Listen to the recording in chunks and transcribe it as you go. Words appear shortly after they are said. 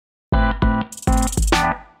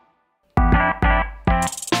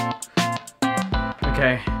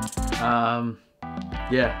Okay,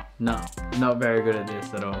 yeah, no, not very good at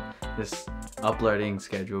this at all. This uploading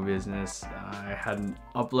schedule business. I hadn't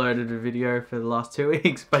uploaded a video for the last 2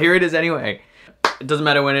 weeks, but here it is anyway. It doesn't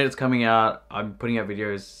matter when it's coming out. I'm putting out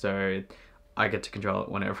videos, so I get to control it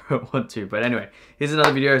whenever I want to. But anyway, here's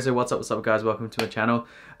another video. So what's up guys? Welcome to my channel.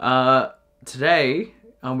 Today,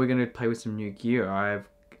 we're gonna play with some new gear. I've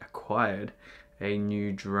acquired a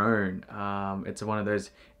new drone. It's one of those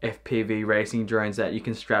FPV racing drones that you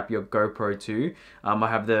can strap your GoPro to. I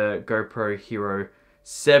have the GoPro Hero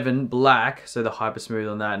 7 Black, so the hyper smooth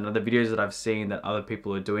on that, and the videos that I've seen that other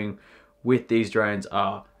people are doing with these drones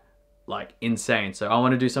are like insane. So I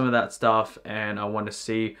want to do some of that stuff, and I want to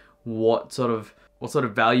see what sort of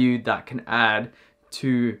value that can add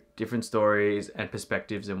to different stories and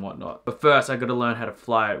perspectives and whatnot. But first I got to learn how to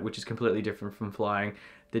fly it, which is completely different from flying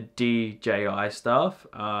the DJI stuff.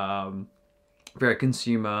 Very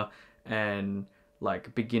consumer and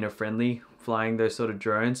like beginner friendly flying those sort of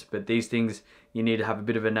drones, but these things you need to have a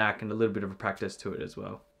bit of a knack and a little bit of a practice to it as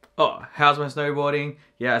well. Oh, how's my snowboarding?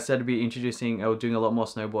 Yeah, I said to be introducing or doing a lot more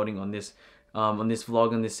snowboarding on this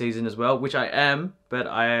vlog on this season as well, which I am. But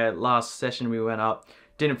last session we went up,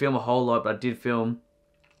 didn't film a whole lot, but I did film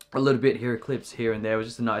a little bit here, clips here and there. It was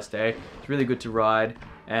just a nice day. It's really good to ride,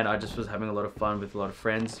 and I just was having a lot of fun with a lot of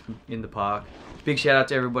friends in the park. Big shout out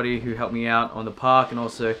to everybody who helped me out on the park, and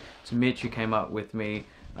also to Mitch who came up with me,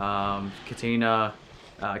 Katina,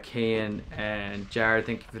 Kian and Jared.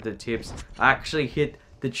 Thank you for the tips. I actually hit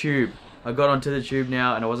the tube. I got onto the tube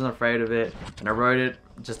now and I wasn't afraid of it, and I rode it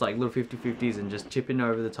just like little 50-50s and just chipping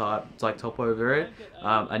over the top. It's like top over it.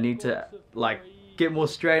 I need to like get more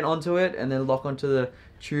strain onto it and then lock onto the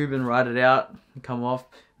tube and ride it out and come off,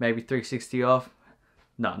 maybe 360 off.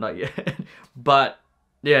 No, not yet. But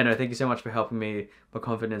yeah, no, thank you so much for helping me. My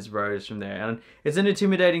confidence rose from there. And it's an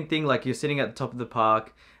intimidating thing, like you're sitting at the top of the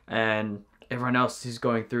park and everyone else is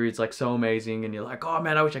going through, it's like so amazing, and you're like, oh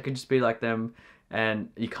man, I wish I could just be like them. And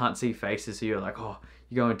you can't see faces, so you're like, oh,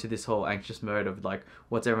 you go into this whole anxious mode of like,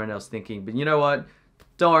 what's everyone else thinking? But you know what?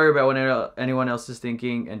 Don't worry about what anyone else is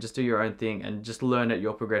thinking, and just do your own thing and just learn at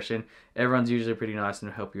your progression. Everyone's usually pretty nice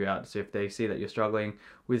and will help you out. So if they see that you're struggling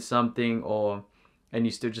with something, and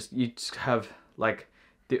you just have like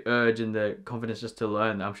the urge and the confidence just to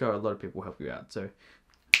learn, I'm sure a lot of people will help you out. So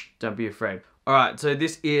don't be afraid. All right, so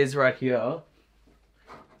this is right here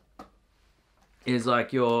is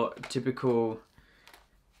like your typical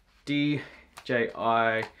DJI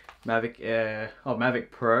Mavic Air,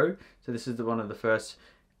 Mavic Pro. So this is one of the first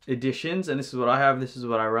editions, and this is what I have. This is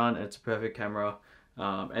what I run. It's a perfect camera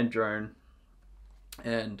and drone,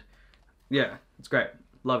 and yeah, it's great.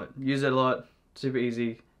 Love it. Use it a lot. Super easy.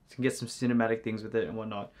 You can get some cinematic things with it and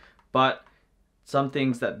whatnot. But some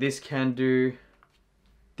things that this can do,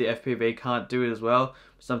 the FPV can't do it as well.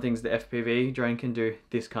 Some things the FPV drone can do,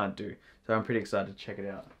 this can't do. So I'm pretty excited to check it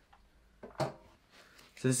out.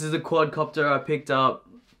 So this is the quadcopter I picked up.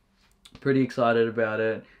 Pretty excited about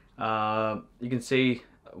it. You can see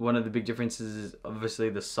one of the big differences is obviously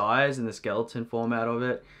the size and the skeleton format of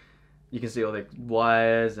it. You can see all the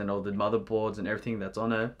wires and all the motherboards and everything that's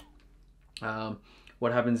on it.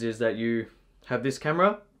 What happens is that you have this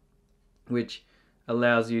camera, which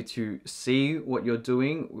allows you to see what you're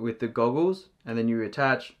doing with the goggles, and then you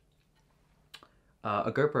attach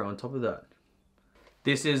a GoPro on top of that.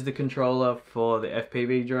 This is the controller for the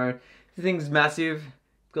FPV drone. The thing's massive.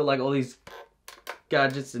 It's got like all these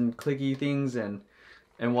gadgets and clicky things and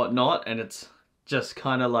whatnot, and it's just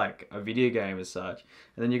kind of like a video game as such.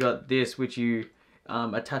 And then you got this, which you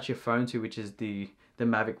attach your phone to, which is the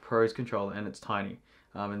Mavic Pro's controller, and it's tiny.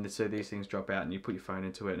 So these things drop out and you put your phone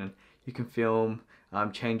into it, and you can film,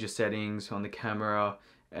 change your settings on the camera,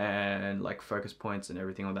 and like focus points and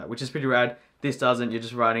everything on that, which is pretty rad. This doesn't. You're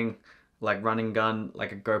just riding like running gun,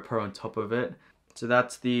 like a GoPro on top of it. So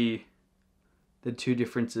that's the two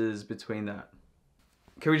differences between that.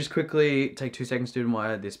 Can we just quickly take 2 seconds to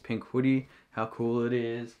admire this pink hoodie, how cool it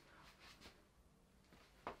is.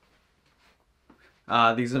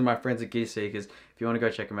 These are my friends at Gear Seekers. If you want to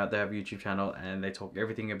go check them out, they have a YouTube channel and they talk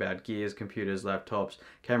everything about gears, computers, laptops,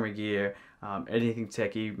 camera gear, anything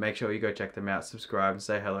techie. Make sure you go check them out, subscribe and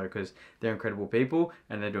say hello, because they're incredible people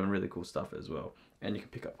and they're doing really cool stuff as well. And you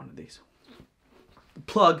can pick up one of these.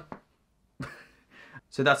 Plug!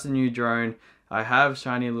 So that's the new drone. I have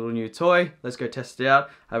shiny little new toy. Let's go test it out.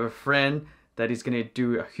 I have a friend that is going to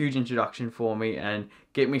do a huge introduction for me and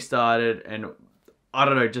get me started, and I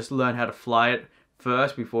don't know, just learn how to fly it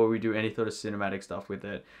first before we do any sort of cinematic stuff with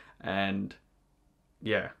it. And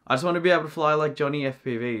yeah, I just want to be able to fly like Johnny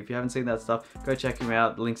FPV. If you haven't seen that stuff, go check him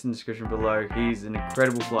out. The link's in the description below. He's an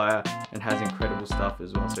incredible flyer and has incredible stuff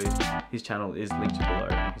as well. So his channel is linked below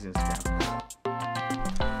on his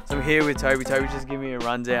Instagram. So I'm here with Toby. Toby just gave me a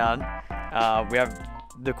rundown. We have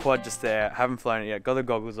the quad just there. Haven't flown it yet. Got the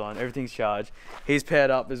goggles on. Everything's charged. He's paired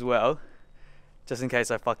up as well, just in case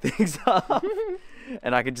I fuck things up.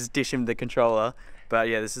 And I could just dish him the controller. But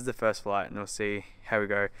yeah, this is the first flight and we'll see how we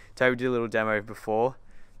go. Toby did a little demo before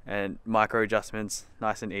and micro adjustments,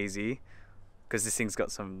 nice and easy. Because this thing's got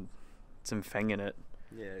some fang in it.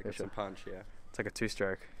 Yeah, it got some punch, yeah. It's like a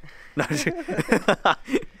 2-stroke. No. Okay,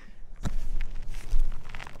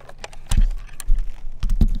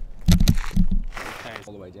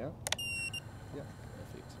 all the way down. Yep,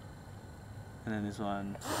 perfect. And then this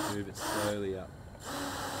one. Move it slowly up.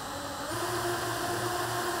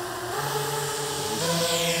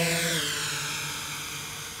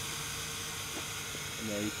 And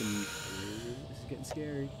now you can. This is getting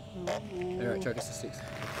scary. Alright, choke us to 6.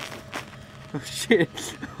 Oh shit.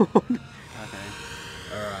 Okay.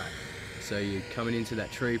 Alright. So you're coming into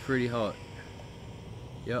that tree pretty hot.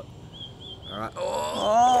 Yep. Alright.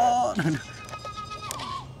 Oh!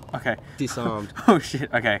 Okay. Disarmed. Oh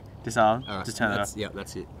shit. Okay. Disarmed. Alright. Just turn it up. Yep,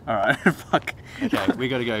 that's it. Alright. Fuck. Okay, we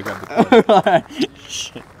gotta go grab the quad.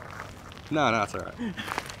 Shit. No, it's alright.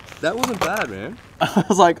 That wasn't bad, man. I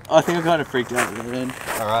was like, I think I kind of freaked out at the end.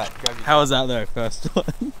 Alright. How was that though, first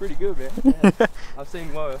one? Pretty good, man. Yeah. I've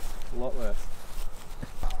seen worse. A lot worse.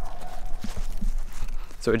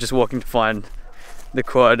 So we're just walking to find the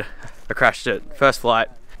quad. I crashed it. First flight.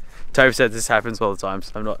 Toby said this happens all the time,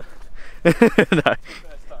 so I'm not. No.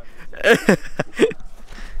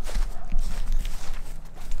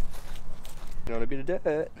 You want a bit of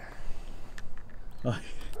dirt? Oh.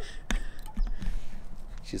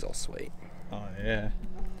 She's all sweet. Oh yeah.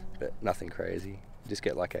 But nothing crazy. Just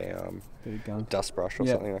get like a Bit of gunk. dust brush or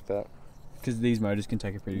Yeah. something like that. Because these motors can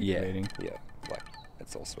take a pretty good beating. Yeah. Like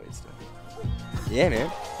it's all sweet stuff. Yeah, man.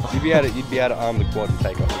 You'd be able to arm the quad and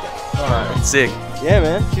take off again. Alright. Sick. Yeah,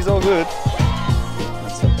 man. She's all good.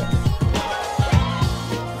 That's okay.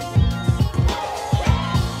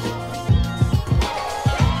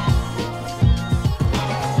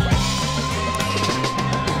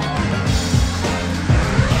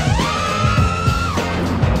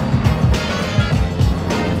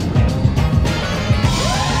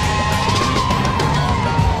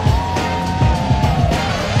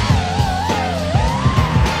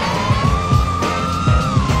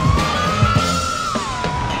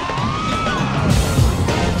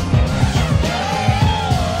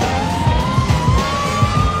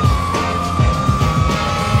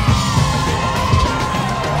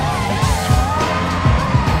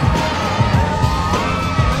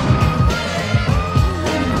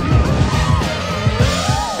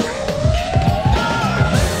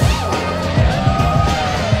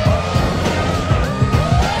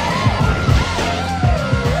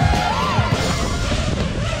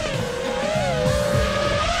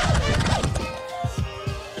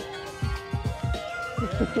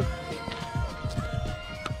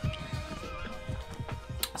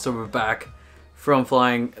 So we're back from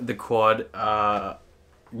flying the quad.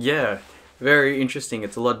 Yeah, very interesting.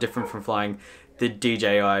 It's a lot different from flying the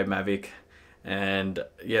DJI Mavic and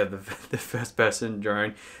yeah, the first person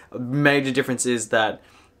drone. A major difference is that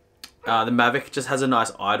the Mavic just has a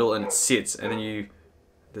nice idle and it sits, and then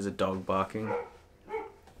there's a dog barking.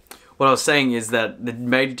 What I was saying is that the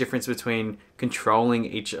major difference between controlling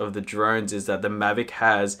each of the drones is that the Mavic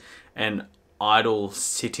has an idle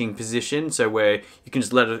sitting position, so where you can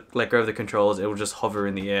just let go of the controls, it will just hover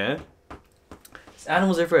in the air. There's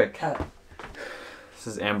animals everywhere. Cat. This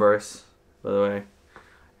is Ambrose, by the way.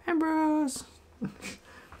 Ambrose.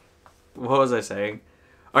 What was I saying?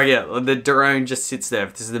 Oh yeah, the drone just sits there.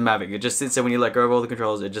 This is the Mavic. It just sits there. When you let go of all the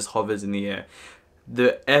controls, it just hovers in the air.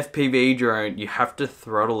 The FPV drone, you have to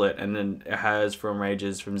throttle it, and then it has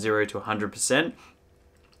ranges from 0 to 100%,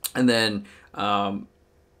 and then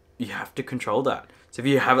you have to control that. So if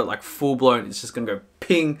you have it like full blown, it's just gonna go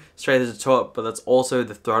ping straight to the top. But that's also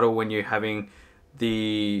the throttle when you're having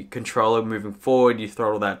the controller moving forward. You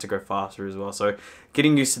throttle that to go faster as well. So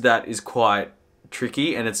getting used to that is quite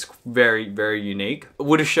tricky, and it's very, very unique. I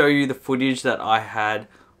would have shown you the footage that I had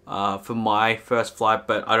for my first flight,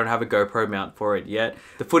 but I don't have a GoPro mount for it yet.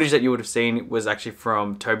 The footage that you would have seen was actually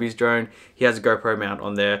from Toby's drone. He has a GoPro mount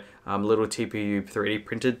on there, little TPU 3D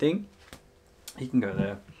printed thing. He can go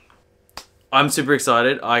there. I'm super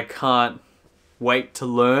excited. I can't wait to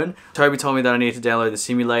learn. Toby told me that I need to download the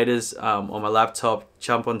simulators on my laptop,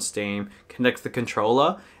 jump on Steam, connect the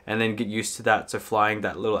controller, and then get used to that. So flying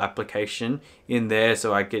that little application in there,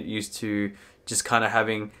 so I get used to just kind of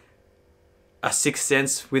having a sixth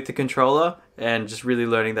sense with the controller and just really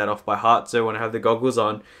learning that off by heart. So when I have the goggles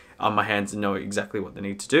on my hands and know exactly what they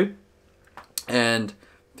need to do. And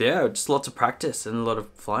yeah, just lots of practice and a lot of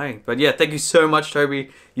flying. But yeah, thank you so much,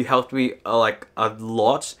 Toby. You helped me like a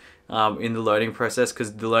lot in the learning process,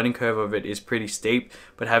 because the learning curve of it is pretty steep.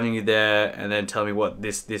 But having you there and then tell me what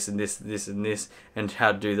this and this and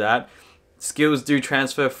how to do that. Skills do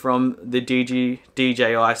transfer from the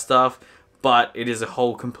DJI stuff, but it is a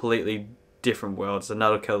whole completely different world. It's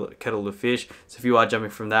another kettle of fish. So if you are jumping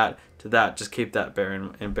from that to that, just keep that bear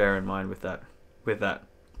in mind with that.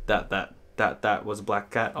 That was a black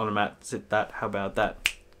cat on a mat. Sit that. How about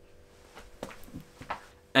that?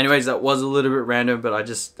 Anyways, that was a little bit random, but I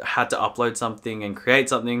just had to upload something and create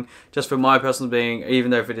something just for my personal being, even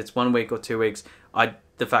though if it's 1 week or 2 weeks,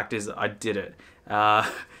 the fact is I did it.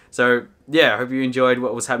 So yeah, I hope you enjoyed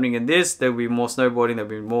what was happening in this. There'll be more snowboarding, there'll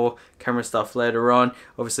be more camera stuff later on.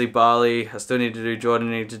 Obviously Bali, I still need to do, Jordan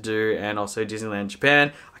need to do, and also Disneyland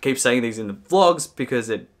Japan. I keep saying these in the vlogs because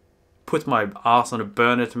it puts my ass on a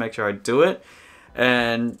burner to make sure I do it.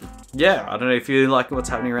 And yeah, I don't know if you're liking what's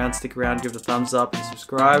happening around, stick around, give it a thumbs up and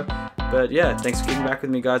subscribe. But yeah, thanks for kicking back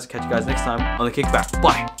with me, guys. I'll catch you guys next time on the Kickback.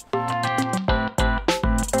 Bye.